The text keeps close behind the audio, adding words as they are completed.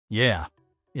Yeah,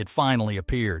 it finally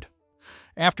appeared.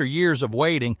 After years of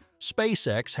waiting,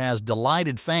 SpaceX has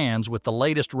delighted fans with the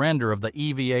latest render of the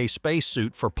EVA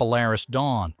spacesuit for Polaris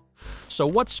Dawn. So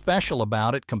what's special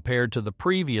about it compared to the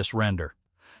previous render?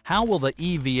 How will the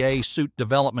EVA suit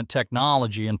development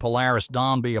technology in Polaris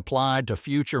Dawn be applied to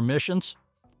future missions?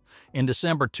 In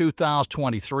December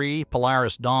 2023,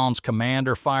 Polaris Dawn's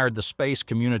commander fired the space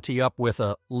community up with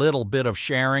a little bit of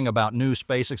sharing about new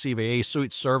SpaceX EVA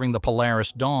suits serving the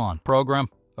Polaris Dawn program.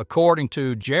 According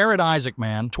to Jared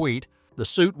Isaacman tweet, the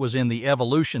suit was in the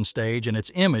evolution stage and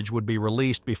its image would be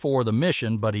released before the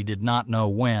mission, but he did not know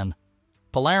when.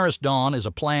 Polaris Dawn is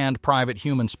a planned private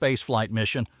human spaceflight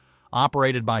mission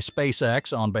operated by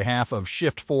SpaceX on behalf of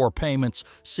Shift4 Payments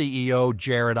CEO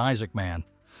Jared Isaacman.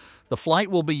 The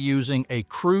flight will be using a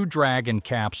Crew Dragon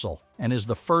capsule and is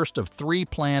the first of 3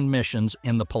 planned missions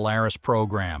in the Polaris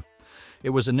program.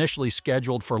 It was initially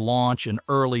scheduled for launch in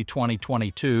early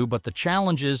 2022, but the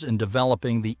challenges in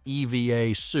developing the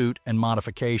EVA suit and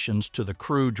modifications to the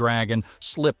Crew Dragon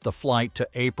slipped the flight to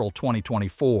April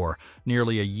 2024,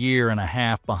 nearly a year and a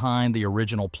half behind the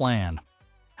original plan.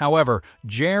 However,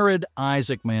 Jared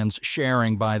Isaacman's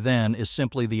sharing by then is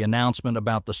simply the announcement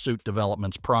about the suit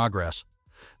development's progress.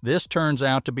 This turns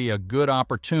out to be a good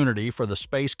opportunity for the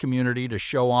space community to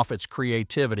show off its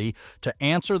creativity to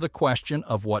answer the question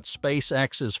of what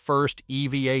SpaceX's first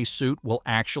EVA suit will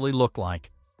actually look like.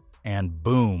 And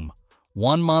boom!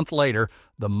 1 month later,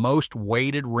 the most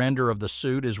waited render of the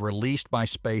suit is released by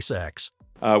SpaceX.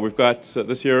 We've got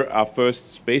this year our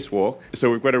first spacewalk. So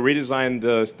we've got to redesign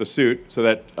the suit so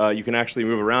that you can actually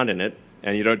move around in it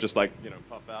and you don't just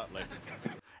pop out like...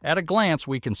 At a glance,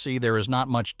 we can see there is not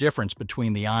much difference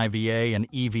between the IVA and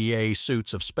EVA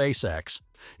suits of SpaceX.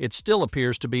 It still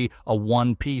appears to be a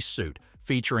one-piece suit,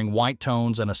 featuring white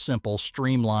tones and a simple,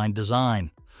 streamlined design.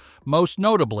 Most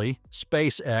notably,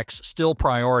 SpaceX still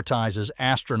prioritizes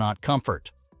astronaut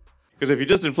comfort. Because if you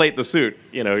just inflate the suit,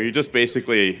 you just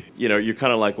basically, you're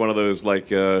kind of like one of those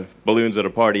balloons at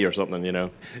a party or something,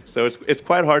 So it's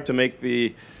quite hard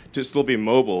to still be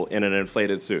mobile in an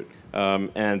inflated suit.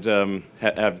 And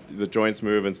have the joints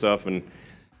move and stuff. And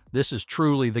this is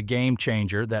truly the game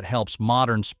changer that helps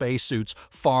modern spacesuits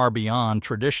far beyond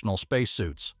traditional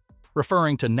spacesuits.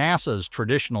 Referring to NASA's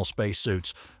traditional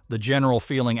spacesuits, the general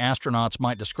feeling astronauts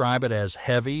might describe it as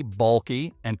heavy,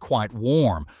 bulky, and quite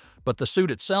warm. But the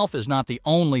suit itself is not the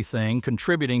only thing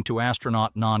contributing to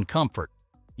astronaut non-comfort.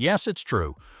 Yes, it's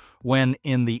true. When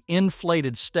in the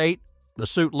inflated state, the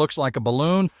suit looks like a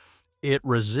balloon. It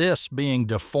resists being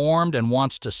deformed and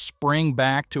wants to spring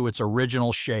back to its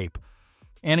original shape.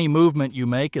 Any movement you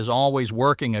make is always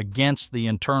working against the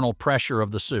internal pressure of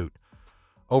the suit.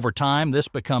 Over time, this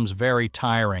becomes very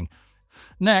tiring.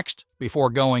 Next,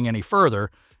 before going any further,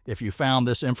 if you found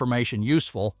this information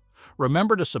useful,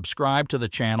 remember to subscribe to the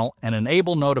channel and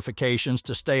enable notifications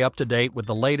to stay up to date with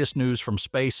the latest news from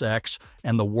SpaceX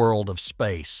and the world of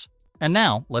space. And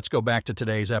now, let's go back to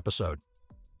today's episode.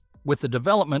 With the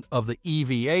development of the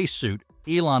EVA suit,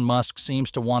 Elon Musk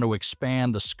seems to want to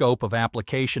expand the scope of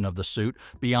application of the suit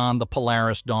beyond the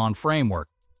Polaris Dawn framework.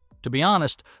 To be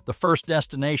honest, the first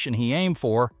destination he aimed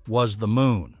for was the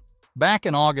Moon. Back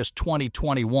in August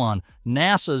 2021,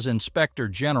 NASA's Inspector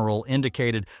General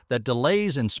indicated that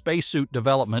delays in spacesuit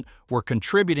development were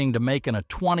contributing to making a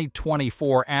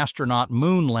 2024 astronaut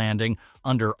moon landing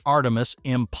under Artemis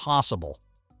impossible.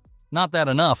 Not that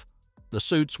enough. The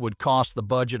suits would cost the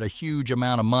budget a huge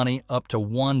amount of money, up to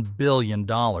 $1 billion.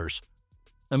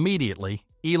 Immediately,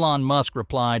 Elon Musk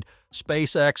replied,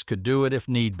 SpaceX could do it if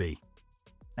need be.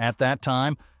 At that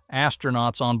time,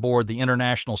 astronauts on board the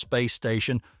International Space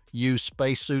Station used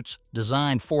spacesuits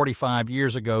designed 45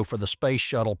 years ago for the Space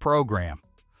Shuttle program.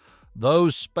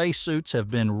 Those spacesuits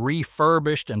have been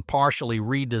refurbished and partially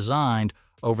redesigned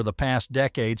over the past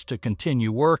decades to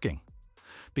continue working.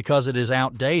 Because it is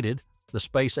outdated, the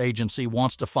space agency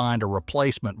wants to find a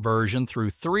replacement version through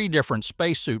 3 different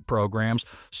spacesuit programs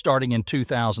starting in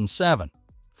 2007.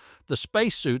 The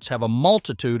spacesuits have a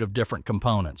multitude of different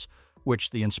components, which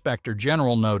the Inspector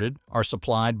General noted are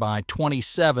supplied by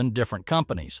 27 different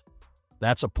companies.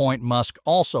 That's a point Musk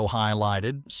also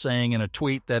highlighted, saying in a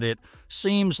tweet that it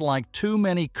seems like too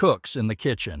many cooks in the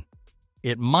kitchen.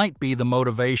 It might be the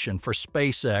motivation for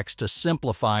SpaceX to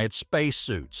simplify its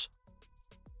spacesuits.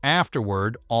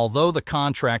 Afterward, although the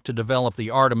contract to develop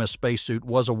the Artemis spacesuit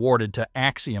was awarded to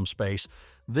Axiom Space,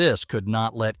 this could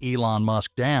not let Elon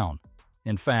Musk down.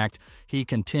 In fact, he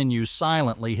continues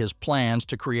silently his plans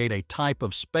to create a type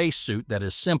of spacesuit that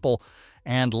is simple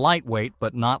and lightweight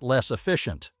but not less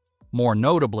efficient. More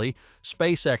notably,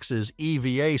 SpaceX's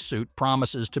EVA suit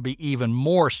promises to be even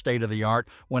more state-of-the-art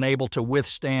when able to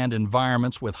withstand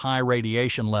environments with high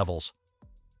radiation levels.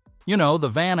 You know, the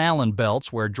Van Allen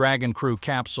belts where Dragon Crew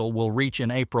capsule will reach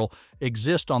in April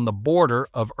exist on the border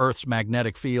of Earth's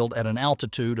magnetic field at an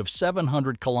altitude of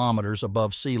 700 kilometers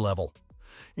above sea level.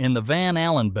 In the Van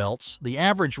Allen belts, the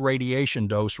average radiation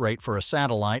dose rate for a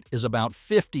satellite is about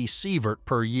 50 sievert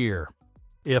per year.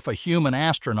 If a human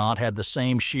astronaut had the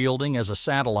same shielding as a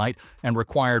satellite and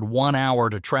required 1 hour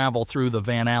to travel through the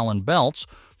Van Allen belts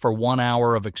for 1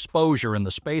 hour of exposure in the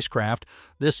spacecraft,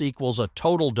 this equals a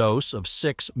total dose of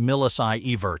 6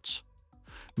 millisieverts.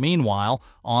 Meanwhile,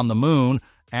 on the Moon,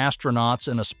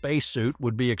 astronauts in a spacesuit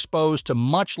would be exposed to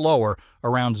much lower,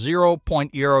 around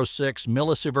 0.06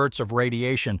 millisieverts of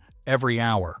radiation every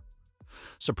hour.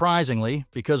 Surprisingly,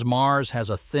 because Mars has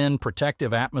a thin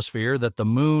protective atmosphere that the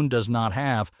Moon does not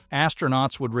have,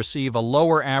 astronauts would receive a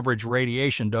lower average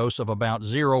radiation dose of about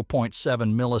 0.7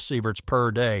 millisieverts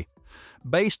per day.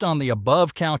 Based on the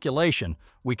above calculation,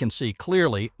 we can see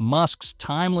clearly Musk's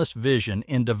timeless vision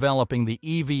in developing the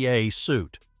EVA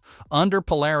suit. Under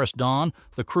Polaris Dawn,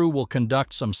 the crew will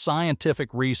conduct some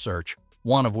scientific research,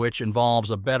 one of which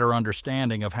involves a better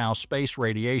understanding of how space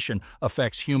radiation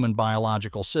affects human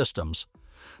biological systems.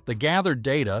 The gathered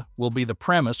data will be the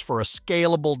premise for a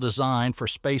scalable design for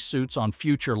spacesuits on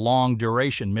future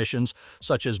long-duration missions,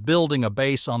 such as building a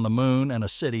base on the Moon and a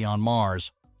city on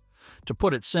Mars. To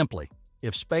put it simply,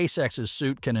 if SpaceX's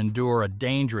suit can endure a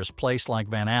dangerous place like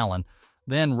Van Allen,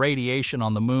 then radiation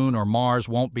on the Moon or Mars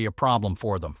won't be a problem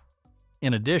for them.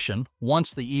 In addition,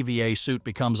 once the EVA suit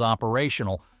becomes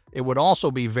operational, it would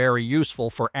also be very useful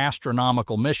for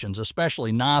astronomical missions,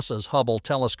 especially NASA's Hubble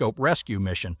Telescope Rescue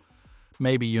mission.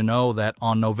 Maybe you know that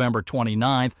on November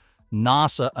 29th,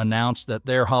 NASA announced that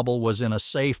their Hubble was in a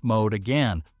safe mode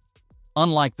again.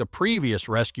 Unlike the previous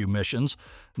rescue missions,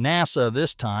 NASA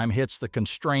this time hits the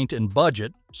constraint in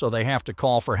budget, so they have to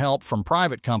call for help from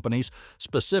private companies,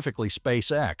 specifically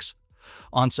SpaceX.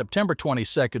 On September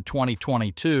 22,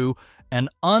 2022, an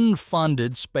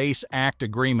unfunded Space Act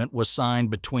agreement was signed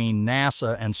between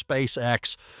NASA and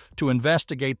SpaceX to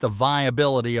investigate the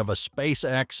viability of a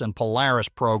SpaceX and Polaris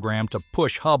program to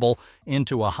push Hubble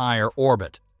into a higher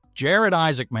orbit. Jared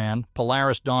Isaacman,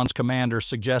 Polaris Dawn's commander,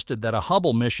 suggested that a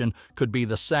Hubble mission could be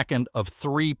the second of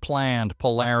 3 planned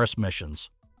Polaris missions.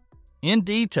 In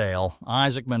detail,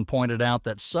 Isaacman pointed out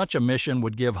that such a mission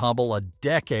would give Hubble a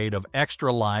decade of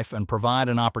extra life and provide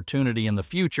an opportunity in the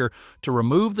future to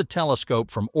remove the telescope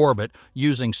from orbit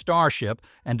using Starship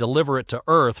and deliver it to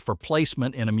Earth for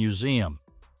placement in a museum.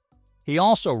 He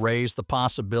also raised the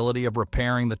possibility of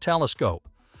repairing the telescope.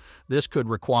 This could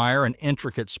require an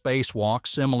intricate spacewalk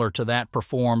similar to that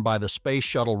performed by the Space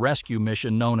Shuttle rescue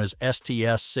mission known as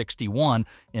STS-61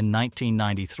 in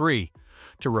 1993.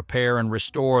 To repair and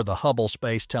restore the Hubble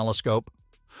Space Telescope.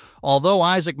 Although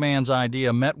Isaacman's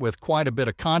idea met with quite a bit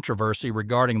of controversy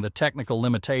regarding the technical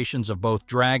limitations of both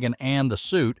Dragon and the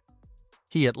suit,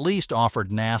 he at least offered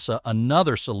NASA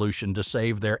another solution to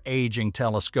save their aging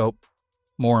telescope.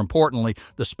 More importantly,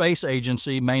 the space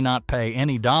agency may not pay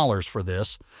any dollars for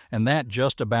this, and that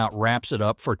just about wraps it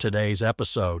up for today's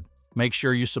episode. Make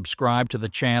sure you subscribe to the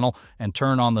channel and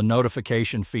turn on the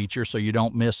notification feature so you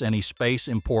don't miss any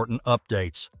space-important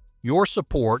updates. Your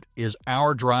support is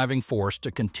our driving force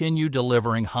to continue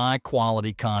delivering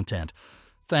high-quality content.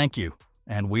 Thank you,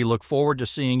 and we look forward to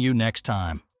seeing you next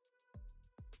time.